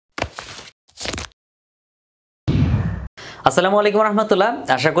আসসালামু আলাইকুম রহমতুল্লাহ।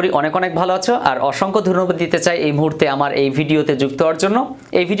 আশা করি অনেক অনেক ভালো আছো আর অসংখ্য ধন্যবাদ দিতে চাই এই মুহূর্তে আমার এই ভিডিওতে যুক্ত হওয়ার জন্য।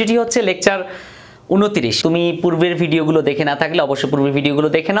 এই ভিডিওটি হচ্ছে লেকচার 29। তুমি পূর্বের ভিডিওগুলো দেখে না থাকলে অবশ্যই পূর্বের ভিডিওগুলো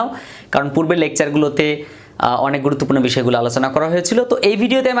দেখে নাও, কারণ পূর্বের লেকচারগুলোতে অনেক গুরুত্বপূর্ণ বিষয়গুলো আলোচনা করা হয়েছিল। তো এই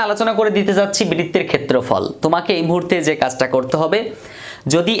ভিডিওতে আমি আলোচনা করে দিতে যাচ্ছি বৃত্তের ক্ষেত্রফল। তোমাকে এই মুহূর্তে যে কাজটা করতে হবে,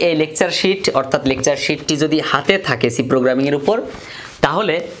 যদি এই লেকচার শিট অর্থাৎ লেকচার শিটটি যদি হাতে থাকে সি প্রোগ্রামিংয়ের উপর,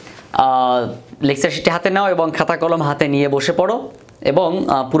 তাহলে লেকচার শিটটি হাতে নাও এবং খাতা কলম হাতে নিয়ে বসে পড়ো এবং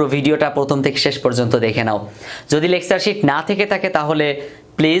পুরো ভিডিওটা প্রথম থেকে শেষ পর্যন্ত দেখে নাও। যদি লেকচার শিট না থেকে থাকে তাহলে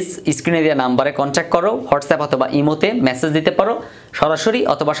প্লিজ স্ক্রিনে দেওয়া নাম্বারে কন্ট্যাক্ট করো, হোয়াটসঅ্যাপ অথবা ইমোতে মেসেজ দিতে পারো, সরাসরি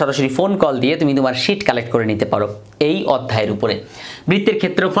অথবা সরাসরি ফোন কল দিয়ে তুমি তোমার শিট কালেক্ট করে নিতে পারো। এই অধ্যায়ের উপরে বৃত্তের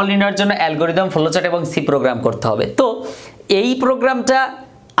ক্ষেত্রফল নির্ণয়ের জন্য অ্যালগরিদম, ফ্লোচার্ট এবং সি প্রোগ্রাম করতে হবে। তো এই প্রোগ্রামটা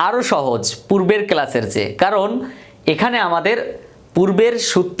আরও সহজ পূর্বের ক্লাসের চেয়ে, কারণ এখানে আমাদের পূর্বের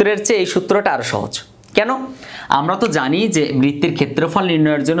সূত্রের চেয়ে এই সূত্রটা আরো সহজ। কেন? আমরা তো জানি যে বৃত্তের ক্ষেত্রফল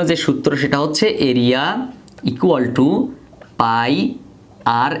নির্ণয়ের জন্য যে সূত্র সেটা হচ্ছে area equal to pi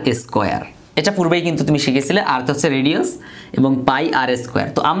R square. এটা পূর্বেই কিন্তু তুমি শিখেছিলে। আর হচ্ছে রেডিয়াস এবং পাই আর স্কোয়ার।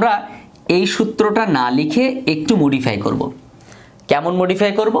 তো আমরা এই সূত্রটা না লিখে একটু মডিফাই করব। কেমন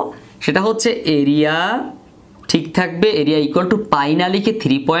মডিফাই করব? সেটা হচ্ছে এরিয়া ঠিক থাকবে, এরিয়া ইকুয়াল টু পাই না লিখে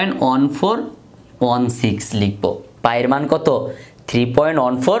 3.1416 লিখব। পায়ের মান কত?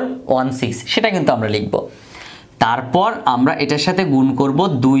 3.1416, সেটা কিন্তু আমরা লিখব। তারপর আমরা এটার সাথে গুণ করব,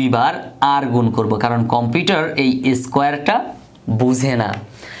 দুইবার আর গুণ করব, কারণ কম্পিউটার এই স্কোয়ারটা বুঝে না।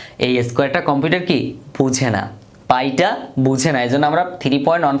 এই স্কোয়ারটা কম্পিউটার কি বুঝে না, পাইটা বুঝে না। এই জন্য আমরা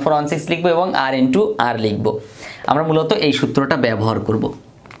 3.1416 লিখব এবং আর ইন্টু আর লিখব। আমরা মূলত এই সূত্রটা ব্যবহার করব।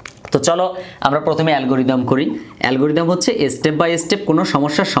 তো চলো আমরা প্রথমে অ্যালগরিদম করি। অ্যালগরিদম হচ্ছে স্টেপ বাই স্টেপ কোনো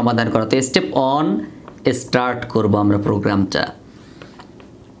সমস্যার সমাধান করা। তো স্টেপ অন স্টার্ট করব আমরা প্রোগ্রামটা।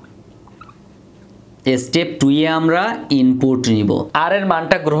 স্টেপ 2 এ আমরা ইনপুট নিব, আর এর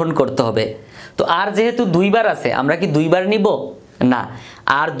মানটা গ্রহণ করতে হবে। তো আর যেহেতু দুইবার আছে, আমরা কি দুইবার নিব? না,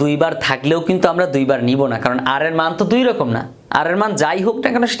 আর দুইবার থাকলেও কিন্তু আমরা দুইবার নিব না, কারণ আর এর মান তো দুই রকম না। আর এর মান যাই হোক না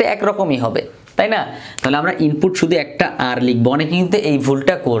কেন সেটা একরকমই হবে, তাই না? তাহলে আমরা ইনপুট শুধু একটা আর লিখব। অনেকে কিন্তু এই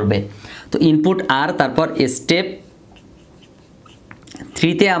ভুলটা করবে। তো ইনপুট আর, তারপর স্টেপ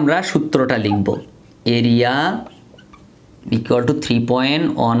 3 তে আমরা সূত্রটা লিখব, area equal to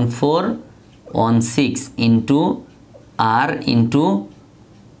 3.1416 into R into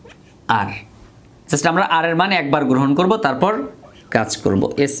R. Just আমরা আর এর মান একবার গ্রহণ করব, তারপর কাজ করব।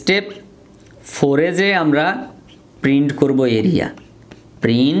 স্টেপ 4 এ যে আমরা প্রিন্ট করব এরিয়া,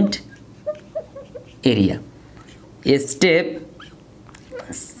 প্রিন্ট এরিয়া। স্টেপ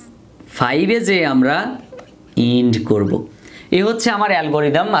 5 এ যে আমরা ইন্ড করব। এই হচ্ছে আমার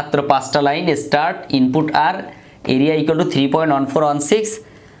অ্যালগরিদম, মাত্র 5টা line. Start, input R, area equal to 3.1416,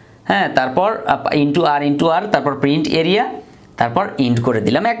 হ্যাঁ, তারপর ইন্টু আর, তারপর প্রিন্ট এরিয়া, তারপর ইন্ড করে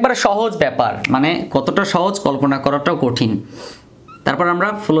দিলাম। একবারে সহজ ব্যাপার, মানে কতটা সহজ কল্পনা করাটাও কঠিন। তারপর আমরা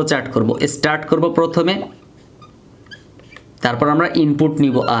ফ্লো চার্ট করব। স্টার্ট করব প্রথমে, তারপর আমরা ইনপুট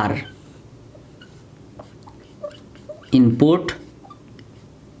নিব আর, ইনপুট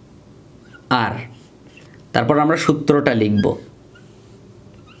আর, তারপর আমরা সূত্রটা লিখব,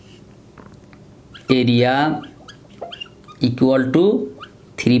 area equal to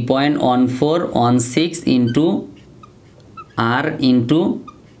 3.1416 into R into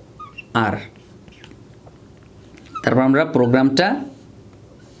আর। তারপর আমরা প্রোগ্রামটা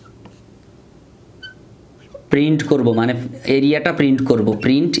প্রিন্ট করব, মানে এরিয়াটা প্রিন্ট করব,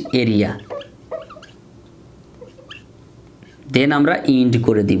 প্রিন্ট এরিয়া। দেন আমরা ইন্ড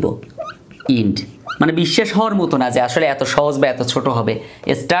করে দিব। ইন্ড মানে বিশ্বাস হওয়ার মতো না যে আসলে এত সহজ বা এত ছোট হবে।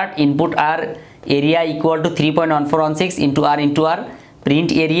 Start, input R, area equal to 3.1416 into R, print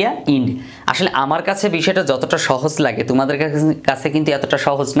area, ইন্ড। আসলে আমার কাছে বিষয়টা যতটা সহজ লাগে তোমাদের কাছে কিন্তু এতটা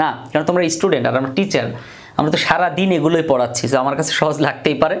সহজ না, কারণ তোমরা স্টুডেন্ট আর আমরা টিচার। আমরা তো সারা দিন এগুলোই পড়াচ্ছি, তো আমার কাছে সহজ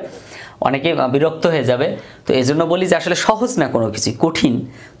লাগতেই পারে, অনেকে বিরক্ত হয়ে যাবে। তো এই জন্য বলি যে আসলে সহজ না কোনো কিছু, কঠিন।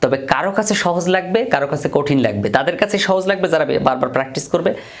 তবে কারো কাছে সহজ লাগবে, কারো কাছে কঠিন লাগবে। তাদের কাছে সহজ লাগবে যারা বারবার প্র্যাকটিস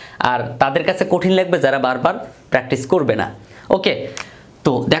করবে, আর তাদের কাছে কঠিন লাগবে যারা বারবার প্র্যাকটিস করবে না। ওকে,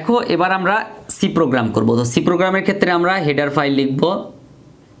 তো দেখো এবার আমরা সি প্রোগ্রাম করব। তো সি প্রোগ্রামের ক্ষেত্রে আমরা হেডার ফাইল লিখব,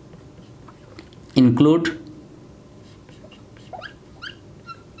 ইনক্লুড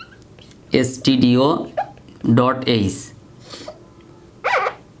stdio.h,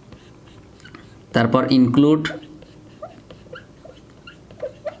 তারপর ইনক্লুড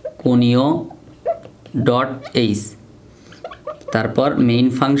conio.h, তারপর মেইন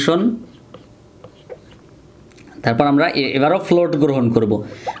ফাংশন, তারপর আমরা এবারও ফ্লোট গ্রহণ করব।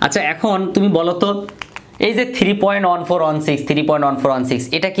 আচ্ছা, এখন তুমি বলো তো এই যে 3.1416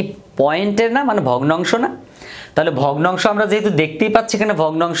 এটা কি পয়েন্টের না, মানে ভগ্নাংশ না? তাহলে ভগ্নাংশ আমরা যেহেতু দেখতেই পাচ্ছি এখানে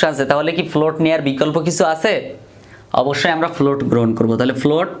ভগ্নাংশ আছে, তাহলে কি ফ্লোট নেওয়ার বিকল্প কিছু আছে? অবশ্যই আমরা ফ্লোট গ্রহণ করব। তাহলে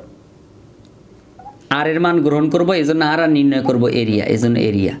ফ্লোট আর এর মান গ্রহণ করব, এই জন্য আর নির্ণয় করব এরিয়া, এই জন্য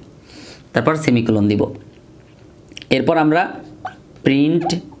এরিয়া, তারপর সেমিকোলন দিব। এরপর আমরা প্রিন্ট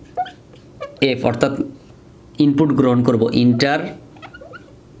এফ অর্থাৎ ইনপুট গ্রহণ করব, enter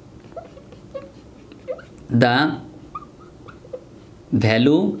the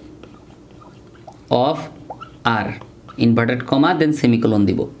value of R inverted comma then semicolon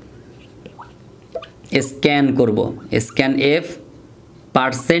দিব। স্ক্যান করব, স্ক্যান এফ,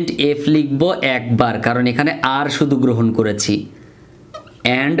 পার্সেন্ট এফ লিখব একবার, কারণ এখানে আর শুধু গ্রহণ করেছি,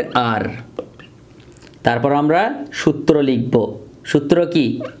 অ্যান্ড আর। তারপর আমরা সূত্র লিখব, সূত্র কি?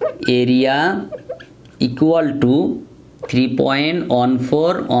 Area equal to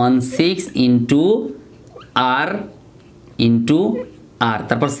 3.1416 into R into আর,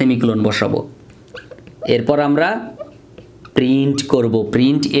 তারপর সেমিকোলন বসাবো। এরপর আমরা প্রিন্ট করব,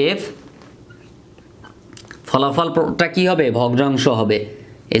 প্রিন্ট এফ, ফলাফলটা কি হবে? ভগ্নাংশ হবে,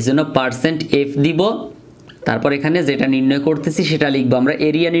 এই জন্য পার্সেন্ট এফ দিব। তারপর এখানে যেটা নির্ণয় করতেছি সেটা লিখবো, আমরা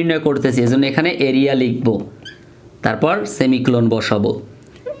এরিয়া নির্ণয় করতেছি এই জন্য এখানে এরিয়া লিখব, তারপর সেমিকোলন বসাবো।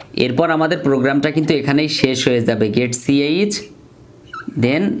 এরপর আমাদের প্রোগ্রামটা কিন্তু এখানেই শেষ হয়ে যাবে, গেট সিএইচ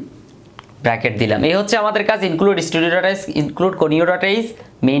দেন ব্র্যাকেট দিলাম। এই হচ্ছে আমাদের কাজ, include studio data, include conio data,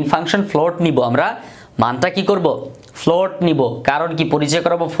 main function float নিব, আমরা মানটা কি করব? ফ্লোট নিব। কারণ কি? পরিচয়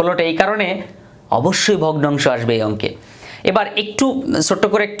করাবো ফ্লোট, এই কারণে অবশ্যই ভগ্নাংশ আসবে এই অঙ্কে। এবার একটু ছোট্ট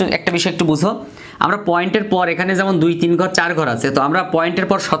করে একটা বিষয় একটু বুঝো, আমরা পয়েন্টের পর এখানে যেমন 2 3 ঘর 4 ঘর আছে, তো আমরা পয়েন্টের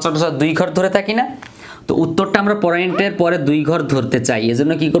পর সচরাচর 2 ঘর ধরে থাকি না, তো উত্তরটা আমরা পয়েন্টের পরে 2 ঘর ধরতে চাই,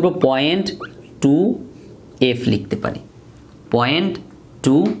 এজন্য কি করব? পয়েন্ট টু এফ লিখতে পারি, point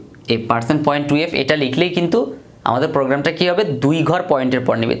two F, percent point two F, এটা লিখলেই কিন্তু আমাদের প্রোগ্রামটা কি হবে? 2 ঘর পয়েন্টের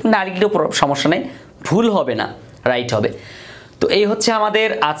পর নেবে, না লিখলেও সমস্যা নেই, ভুল হবে না, রাইট হবে। তো এই হচ্ছে আমাদের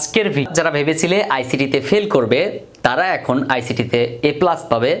আজকের ভিডিও। যারা ভেবেছিলে আইসিটিতে ফেল করবে তারা এখন আইসিটিতে এ প্লাস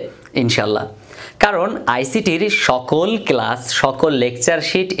পাবে ইনশাল্লাহ, কারণ আইসিটির সকল ক্লাস, সকল লেকচার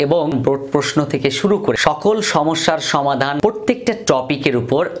শিট এবং বোর্ড প্রশ্ন থেকে শুরু করে সকল সমস্যার সমাধান, প্রত্যেকটা টপিকের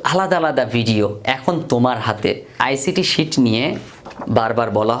উপর আলাদা আলাদা ভিডিও এখন তোমার হাতে। আইসিটি শিট নিয়ে বারবার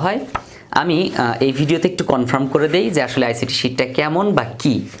বলা হয়, আমি এই ভিডিওতে একটু কনফার্ম করে দেই যে আসলে আইসিটি শিটটা কেমন বা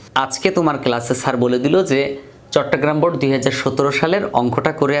কি। আজকে তোমার ক্লাসে স্যার বলে দিল যে চট্টগ্রাম বোর্ড 2017 সালের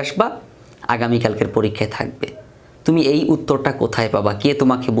অঙ্কটা করে আসবা, আগামীকালকের পরীক্ষায় থাকবে। তুমি এই উত্তরটা কোথায় পাবা? কে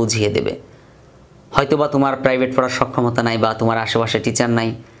তোমাকে বুঝিয়ে দেবে? হয়তোবা তোমার প্রাইভেট পড়ার সক্ষমতা নাই বা তোমার আশেপাশে টিচার নাই,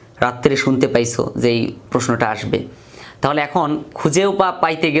 রাত্রে শুনতে পাইছো যে এই প্রশ্নটা আসবে, তাহলে এখন খুঁজেও বা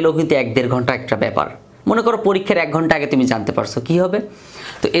পাইতে গেলেও কিন্তু 1-1.5 ঘন্টা একটা ব্যাপার। মনে করো পরীক্ষার 1 ঘন্টা আগে তুমি জানতে পারছো, কি হবে?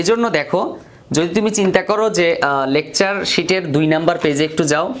 তো এজন্য দেখো, যদি তুমি চিন্তা করো যে লেকচার শিটের 2 নাম্বার পেজে একটু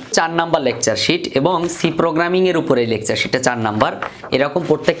যাও, 4 নাম্বার লেকচার শিট এবং সি প্রোগ্রামিং এর উপরে লেকচার শিটে 4 নাম্বার, এরকম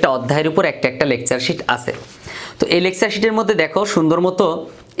প্রত্যেকটা অধ্যায়ের উপর একটা একটা লেকচার শিট আছে। তো এই লেকচার শিটের মধ্যে দেখো সুন্দর মতো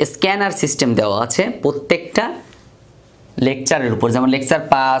স্ক্যানার সিস্টেম দেওয়া আছে প্রত্যেকটা লেকচারের উপর, যেমন লেকচার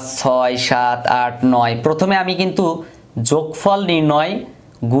 5, 6, 7, 8, 9। প্রথমে আমি কিন্তু যোগফল নির্ণয়,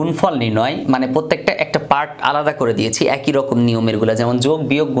 গুণফল নির্ণয়, মানে প্রত্যেকটা একটা পার্ট আলাদা করে দিয়েছি, একই রকম নিয়মেরগুলো, যেমন যোগ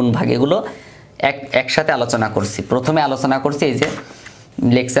বিয়োগ গুণ ভাগ, এগুলো একসাথে আলোচনা করছি। প্রথমে আলোচনা করছি এই যে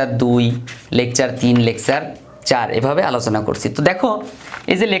লেকচার 2, লেকচার 3, লেকচার 4, এভাবে আলোচনা করছি। তো দেখো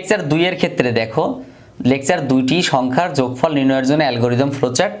এই যে লেকচার 2 এর ক্ষেত্রে দেখো, লেকচার 2টি সংখ্যার যোগফল নির্ণয়ের জন্য অ্যালগরিদম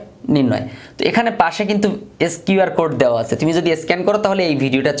ফ্লোচার্ট নির্ণয়। তো এখানে পাশে কিন্তু কিউআর কোড দেওয়া আছে, তুমি যদি স্ক্যান করো তাহলে এই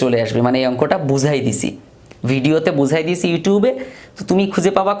ভিডিওটা চলে আসবে, মানে এই অঙ্কটা বুঝাই দিছি, ভিডিওতে বুঝাই দিয়েছি ইউটিউবে। তো তুমি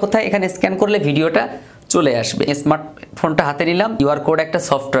খুঁজে পাবা কোথায়? এখানে স্ক্যান করলে ভিডিওটা চলে আসবে। স্মার্টফোনটা হাতে নিলাম, কিউআর কোড একটা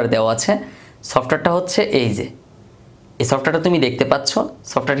সফটওয়্যার দেওয়া আছে, সফটওয়্যারটা হচ্ছে এই যে, এই সফটওয়্যারটা তুমি দেখতে পাচ্ছ,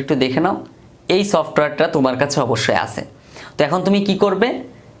 সফটওয়্যারটা একটু দেখে নাও, এই সফটওয়্যারটা তোমার কাছে অবশ্যই আছে। তো এখন তুমি কি করবে?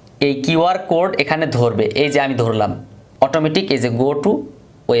 এই কিউআর কোড এখানে ধরবে, এই যে আমি ধরলাম, অটোমেটিক এই যে গো টু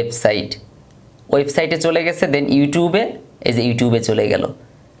ওয়েবসাইট, ওয়েবসাইটে চলে গেছে, দেন ইউটিউবে, এই যে ইউটিউবে চলে গেল,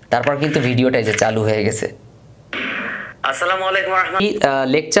 তারপর কিন্তু ভিডিওটা এই যে চালু হয়ে গেছে। আসসালামু আলাইকুম রাহমাতুল্লাহ।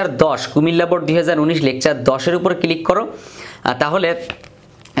 লেকচার 10 কুমিল্লা বোর্ড 2019 লেকচার 10 এর উপর ক্লিক করো, তাহলে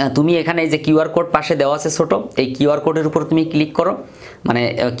তুমি এখানে এই যে কিউআর কোড পাশে দেওয়া আছে ছোট, এই কিউআর কোডের উপর তুমি ক্লিক করো, মানে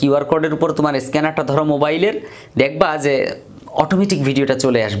কিউআর কোডের উপর তোমার স্ক্যানারটা ধরো মোবাইলের, দেখবা যে অটোমেটিক ভিডিওটা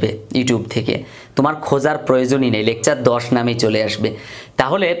চলে আসবে ইউটিউব থেকে, তোমার খোঁজার প্রয়োজনই নেই, লেকচার 10 নামেই চলে আসবে,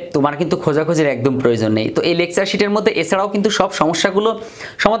 তাহলে তোমার কিন্তু খোঁজাখুঁজির একদম প্রয়োজন নেই। তো এই লেকচার শিটের মধ্যে এছাড়াও কিন্তু সব সমস্যাগুলো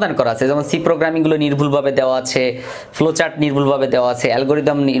সমাধান করা আছে, যেমন সি প্রোগ্রামিংগুলো নির্ভুলভাবে দেওয়া আছে, ফ্লোচার্ট নির্ভুলভাবে দেওয়া আছে,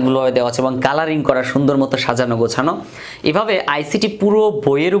 অ্যালগরিদম নির্ভুলভাবে দেওয়া আছে, এবং কালারিং করা সুন্দর মতো সাজানো গোছানো, এভাবে আইসিটি পুরো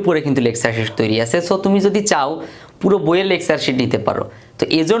বইয়ের উপরে কিন্তু লেকচার শিট তৈরি আছে। সো তুমি যদি চাও পুরো বইয়ের লেকচার শিট নিতে পারো। তো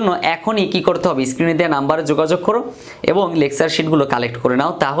এজন্য এখনই কি করতে হবে, স্ক্রিনে দেওয়া নাম্বারে যোগাযোগ করো এবং লেকচার শিটগুলো কালেক্ট করে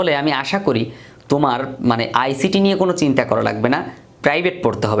নাও। তাহলে আমি আশা করি তোমার মানে আইসিটি নিয়ে কোনো চিন্তা করা লাগবে না, প্রাইভেট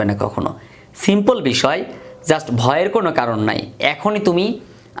পড়তে হবে না কখনো। সিম্পল বিষয়, জাস্ট ভয়ের কোনো কারণ নাই। এখনই তুমি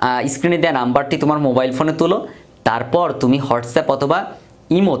স্ক্রিনে দেওয়া নাম্বারটি তোমার মোবাইল ফোনে তুলো, তারপর তুমি হোয়াটসঅ্যাপ অথবা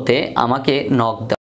ইমোতে আমাকে নক দাও।